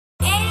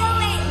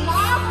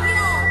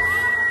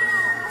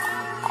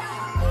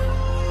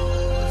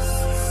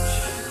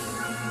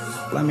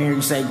Let me hear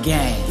you say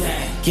gang,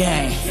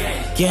 gang,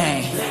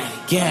 gang,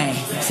 gang.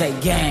 Say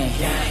gang,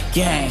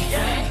 gang,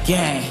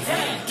 gang,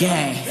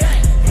 gang.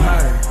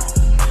 Murder,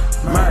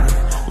 murder.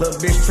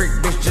 Little bitch trick,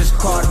 bitch just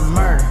called it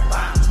murder.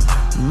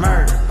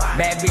 Murder.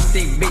 Bad bitch,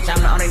 thick bitch,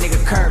 I'm the only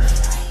nigga curve.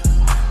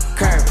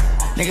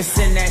 Nigga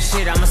send that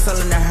shit, I'ma sell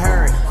in a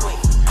hurry.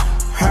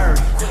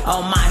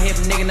 On my hip,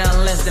 nigga,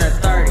 nothing less than a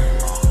 30.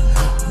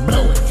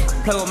 Blow it.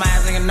 Play with my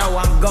ass, nigga, know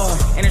I'm going.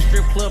 In the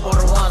strip club, or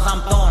the ones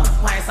I'm throwing.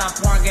 Playing some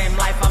porn game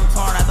life, I'm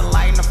torn out the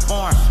light in the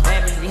foreign.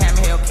 Bad bitch be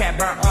having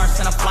𝗂𝗵𝗲𝗶𝗁,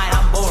 send a flight,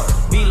 I'm bored.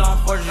 Be long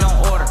for you on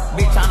order.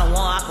 Bitch, I'm the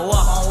one, I can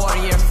walk on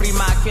water, yeah, free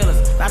my killers.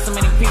 Not so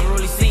many people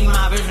really see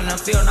my vision and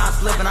feel not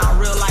slipping.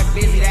 I'm real life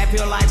busy, that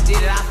pure life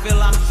did it. I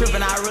feel I'm tripping,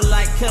 I really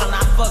like killing.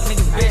 I fuck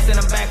niggas bitch, send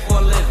them back for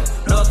a living.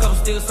 Know a couple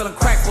still selling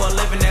crack for a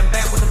living. Then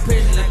back with the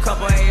pigeons, a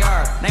couple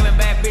AR. Naming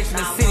bad bitch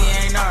in the city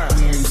ain't ours. Let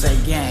me hear you say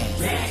gang,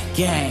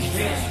 gang,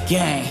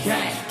 gang,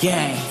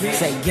 gang.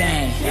 Say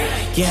gang,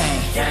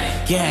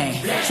 gang, gang.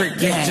 Trick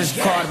bitch just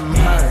called it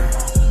murder.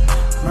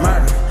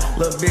 Murder.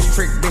 Little bitch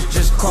trick bitch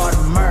just called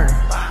it murder.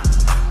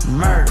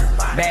 Murder.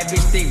 Bad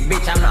bitch thick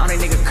bitch, I'm the only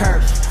nigga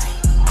curve.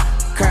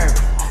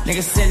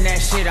 Nigga send that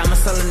shit, I'ma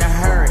sell in a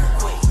hurry.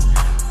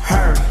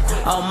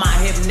 On my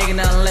hip, nigga,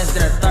 nothing less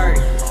than a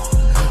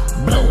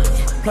 30. Blow it.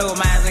 Play with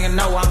my ass, nigga,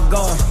 know I'm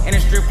going. In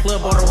the strip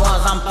club, or the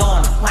ones I'm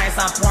throwing. Playing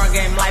some porn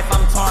game life,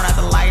 I'm torn out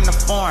the light in the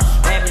foreign.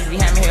 Bad bitch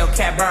be having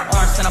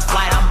𝗂𝗵𝗲𝗀𝗃𝗃, send a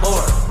flight, I'm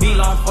bored. Be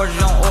long for you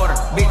on order.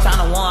 Bitch,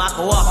 I'm the one, I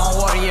can walk on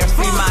water, yeah,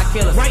 free my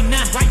killers. Right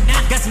now,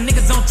 got some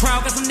niggas on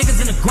trial, got some niggas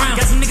in the ground.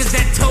 Got some niggas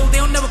that told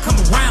they don't never come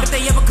around. If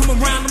they ever come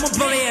around, I'ma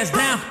blow their ass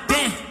down.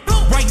 Damn.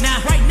 Right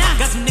now,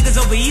 got some niggas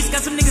over east,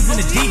 got some niggas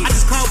in the D. I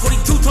just called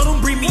 42, told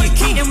them bring me a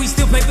key. And we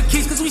still pay for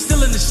keys, cause we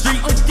still in the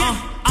street.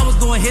 I was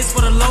doing hits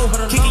for the low,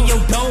 kicking your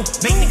dough,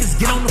 make niggas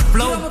get on the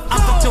floor. I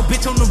fucked your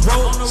bitch on the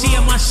road, she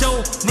at my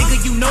show,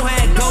 nigga, you know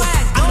how it go.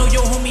 I know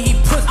your homie, he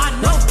put, I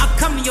know. I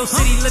come to your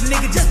city, little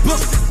nigga, just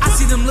book. I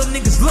see them little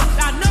niggas look,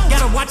 I know.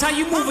 Gotta watch how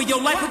you move or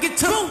your life will get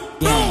took.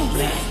 Gang,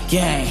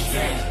 gang,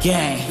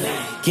 gang,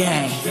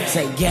 gang.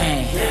 Say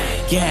gang,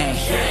 gang,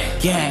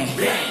 gang,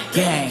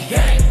 gang.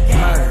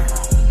 Murder,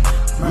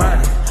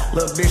 murder.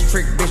 Little bitch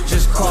trick bitch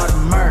just called it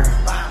murder.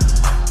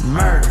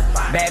 Murder.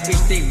 Bad bitch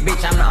thick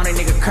bitch, I'm the only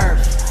nigga curve.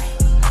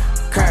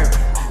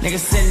 Nigga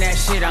send that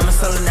shit, I'ma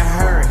sell in a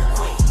hurry.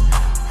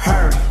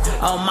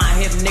 On my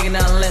hip, nigga,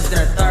 nothing less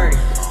than a 30.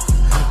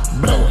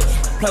 Blow it.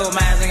 Play with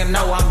my ass, nigga,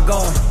 know I'm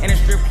going. In the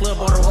strip club,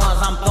 or the ones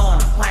I'm throwing.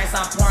 Playing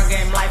some porn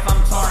game life, I'm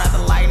torn out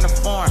the light in the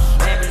foreign.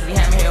 Bad bitch be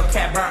having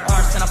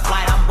𝗂𝗵𝗲𝗃𝗃, send a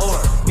flight, I'm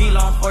bored. Be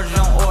long for you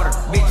on order.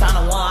 Bitch, I'm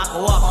the one, I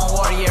can walk on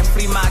water, yeah,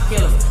 free my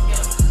killers.